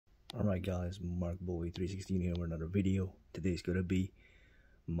Alright guys, MarkBoy316 here with another video. Today's gonna be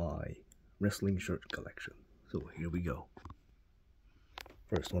my wrestling shirt collection. So here we go.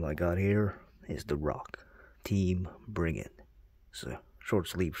 First one I got here is The Rock Team Bring It. It's a short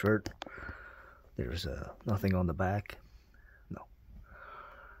sleeve shirt. There's nothing on the back. No.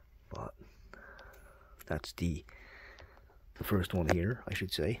 But that's the first one here, I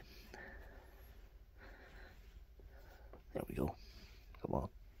should say. There we go. Come on.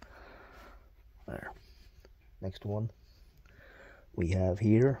 There. Next one we have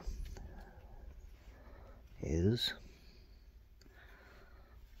here is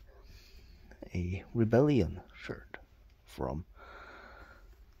a Rebellion shirt from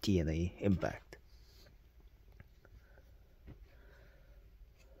TNA Impact.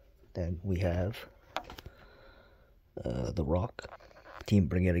 Then we have The Rock Team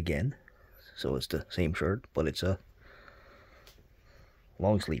Bring It Again. So it's the same shirt, but it's a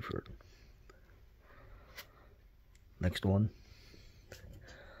long sleeve shirt. Next one,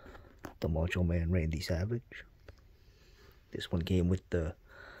 the Macho Man Randy Savage. This one came with the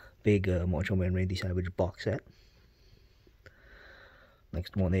big Macho Man Randy Savage box set.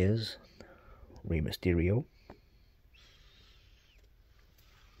 Next one is Rey Mysterio.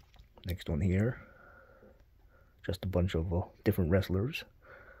 Next one here, just a bunch of different wrestlers.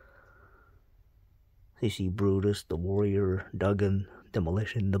 CC Brutus, The Warrior, Duggan,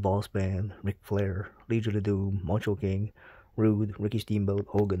 Demolition, The Boss Man, Ric Flair, Legion of Doom, Macho King, Rude, Ricky Steamboat,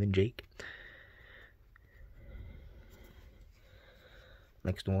 Hogan, and Jake.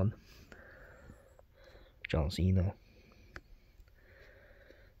 Next one, John Cena.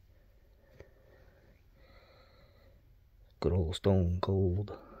 Good old Stone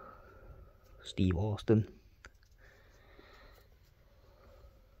Cold Steve Austin.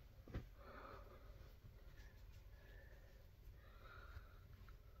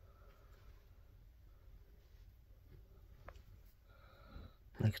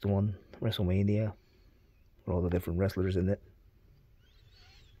 Next one, WrestleMania, with all the different wrestlers in it.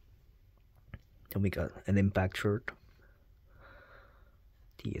 Then we got an Impact shirt,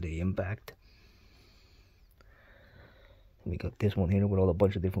 TNA Impact. We got this one here with all a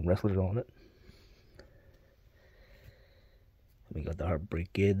bunch of different wrestlers on it. We got the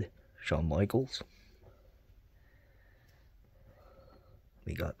Heartbreak Kid, Shawn Michaels.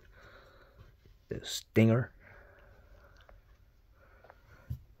 We got the Stinger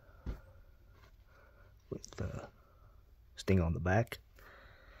with the Sting on the back.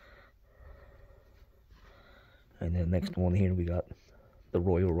 And then next one here we got the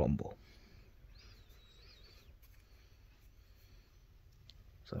Royal Rumble.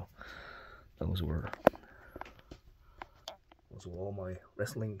 So those were all my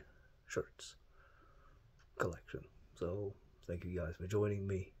wrestling shirts collection. So thank you guys for joining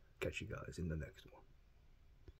me. Catch you guys in the next one.